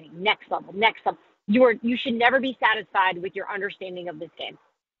understanding? Next level. You should never be satisfied with your understanding of this game.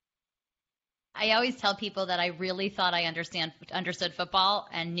 I always tell people that I really thought I understood football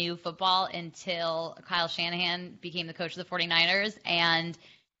and knew football until Kyle Shanahan became the coach of the 49ers. And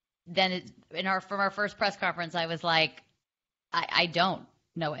then from our first press conference, I was like, I don't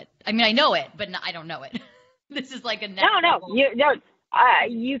know it. I mean, I know it, but I don't know it. This is like a next level.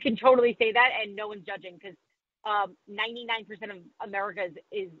 You can totally say that, and no one's judging because 99% of America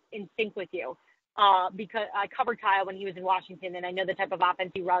is in sync with you. Because I covered Kyle when he was in Washington, and I know the type of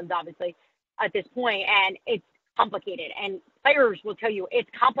offense he runs, obviously, at this point, and it's complicated. And players will tell you it's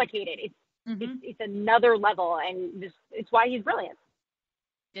complicated. It's another level, and it's why he's brilliant.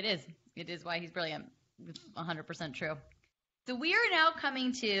 It is. It is why he's brilliant. It's 100% true. So we are now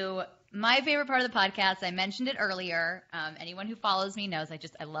coming to my favorite part of the podcast. I mentioned it earlier. Anyone who follows me knows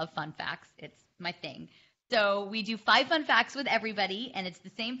I love fun facts. It's my thing. So we do 5 fun facts with everybody, and it's the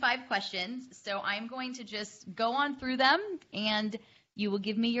same 5 questions. So I'm going to just go on through them, and you will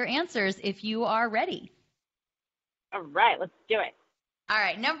give me your answers if you are ready. All right, let's do it. All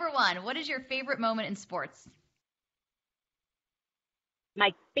right, number 1, what is your favorite moment in sports?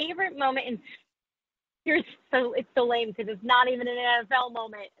 My favorite moment it's so lame because it's not even an NFL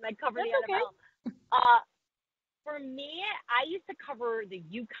moment, and I cover the NFL. Okay. For me, I used to cover the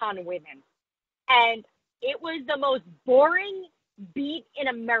UConn women, and it was the most boring beat in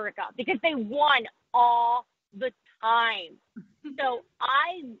America because they won all the time. So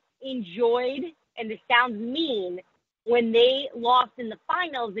I enjoyed, and this sounds mean, when they lost in the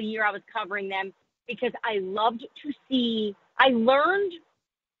finals the year I was covering them because I learned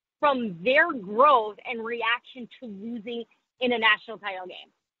from their growth and reaction to losing in a national title game.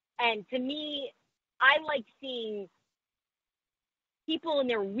 And to me, I like seeing people in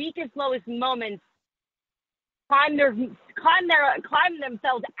their weakest, lowest moments climb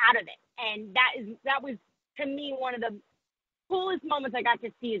themselves out of it. And that was to me one of the coolest moments I got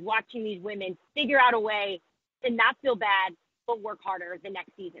to see is watching these women figure out a way to not feel bad but work harder the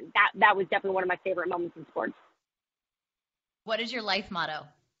next season. That was definitely one of my favorite moments in sports. What is your life motto?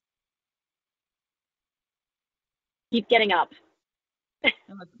 Keep getting up.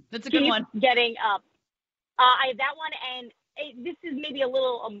 That's a good one. Keep getting up. I have that one, and this is maybe a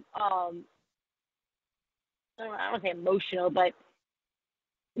little I don't want to say emotional, but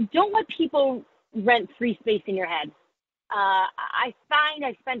don't let people rent free space in your head. I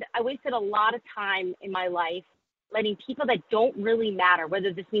find I wasted a lot of time in my life letting people that don't really matter,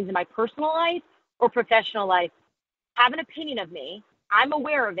 whether this means in my personal life or professional life, have an opinion of me. I'm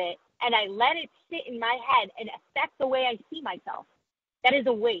aware of it, and I let it sit in my head and affect the way I see myself. That is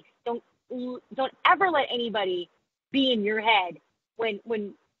a waste. Don't ever let anybody be in your head when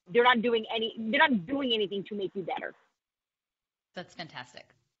they're not doing anything to make you better. That's fantastic.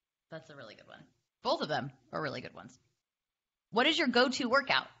 That's a really good one. Both of them are really good ones. What is your go-to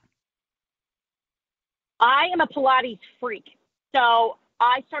workout? I am a Pilates freak. So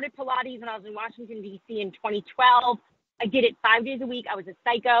I started Pilates when I was in Washington, D.C. in 2012. I did it 5 days a week. I was a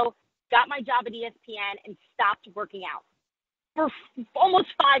psycho, got my job at ESPN, and stopped working out for almost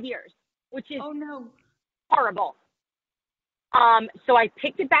 5 years, which is horrible. So I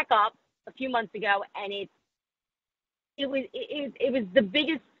picked it back up a few months ago, and it was the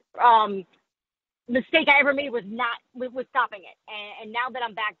biggest mistake I ever made was stopping it. And now that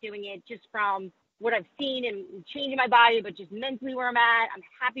I'm back doing it, just from what I've seen and changing my body, but just mentally where I'm at, I'm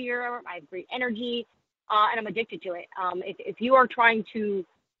happier, I have great energy, and I'm addicted to it. If you are trying to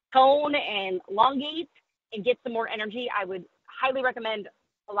tone and elongate and get some more energy, I would highly recommend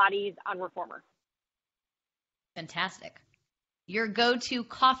Pilates on Reformer. Fantastic. Your go-to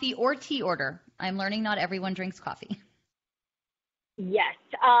coffee or tea order? I'm learning not everyone drinks coffee. Yes.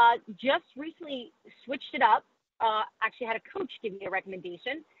 Just recently switched it up. Actually had a coach give me a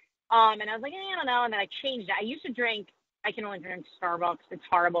recommendation. And I was like, I don't know. And then I changed it. I can only drink Starbucks. It's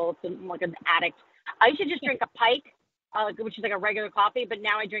horrible. I'm like an addict. I used to just drink a Pike, which is like a regular coffee, but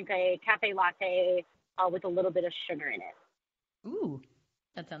now I drink a cafe latte with a little bit of sugar in it. Ooh,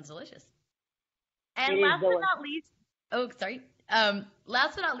 that sounds delicious. And last but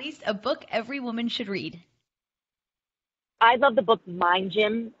not least, a book every woman should read. I love the book Mind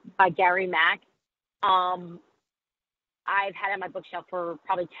Gym by Gary Mack. I've had it on my bookshelf for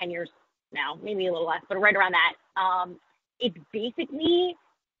probably 10 years now, maybe a little less, but right around that. It's basically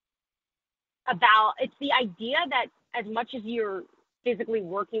it's the idea that as much as you're physically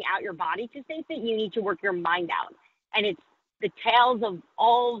working out your body to stay fit, you need to work your mind out. And it's the tales of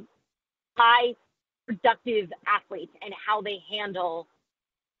all high productive athletes and how they handle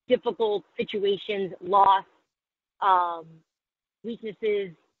difficult situations, loss,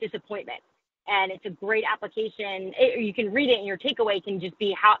 weaknesses, disappointment. And it's a great application. You can read it, and your takeaway can just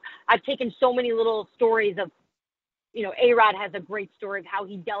be how I've taken so many little stories of, A-Rod has a great story of how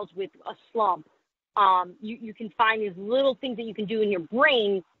he dealt with a slump. You can find these little things that you can do in your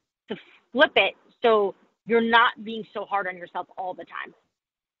brain to flip it so you're not being so hard on yourself all the time.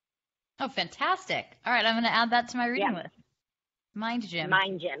 Oh, fantastic. All right, I'm going to add that to my reading list. Mind Gym.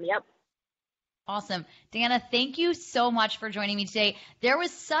 Yep. Awesome. Deanna, thank you so much for joining me today. There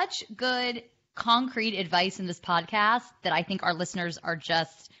was such good concrete advice in this podcast that I think our listeners are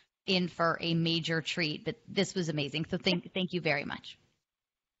just in for a major treat. But this was amazing. So thank you very much.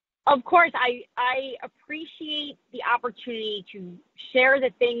 Of course, I appreciate the opportunity to share the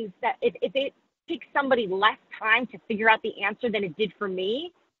things that if it takes somebody less time to figure out the answer than it did for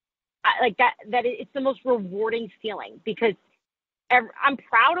me, it's the most rewarding feeling, because I'm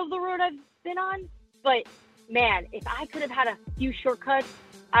proud of the road I've been on, but man, if I could have had a few shortcuts,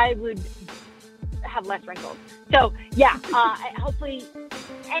 I would have less wrinkles. So yeah, hopefully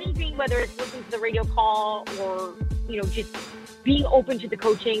anything, whether it's listening to the radio call or, just being open to the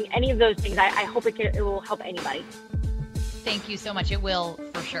coaching, any of those things, I hope it will help anybody. Thank you so much. It will,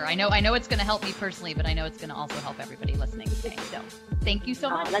 for sure. I know it's going to help me personally, but I know it's going to also help everybody listening today. So thank you so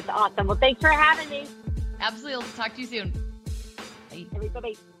much. That's awesome. Well, thanks for having me. Absolutely. I'll talk to you soon. Bye.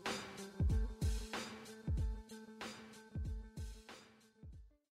 Bye-bye.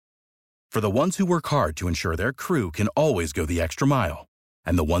 For the ones who work hard to ensure their crew can always go the extra mile,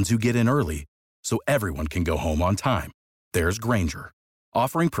 and the ones who get in early so everyone can go home on time, there's Grainger,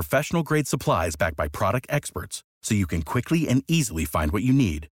 offering professional-grade supplies backed by product experts so you can quickly and easily find what you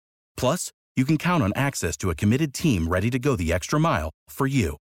need. Plus, you can count on access to a committed team ready to go the extra mile for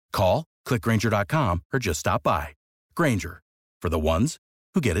you. Call, click Grainger.com, or just stop by. Grainger, for the ones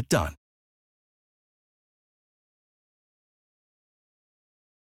who get it done.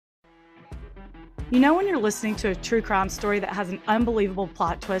 You know when you're listening to a true crime story that has an unbelievable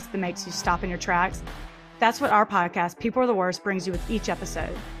plot twist that makes you stop in your tracks? That's what our podcast, People Are the Worst, brings you with each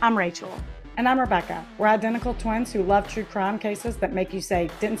episode. I'm Rachel. And I'm Rebecca. We're identical twins who love true crime cases that make you say,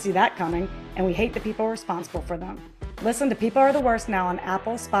 didn't see that coming, and we hate the people responsible for them. Listen to People Are the Worst now on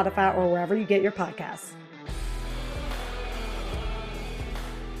Apple, Spotify, or wherever you get your podcasts.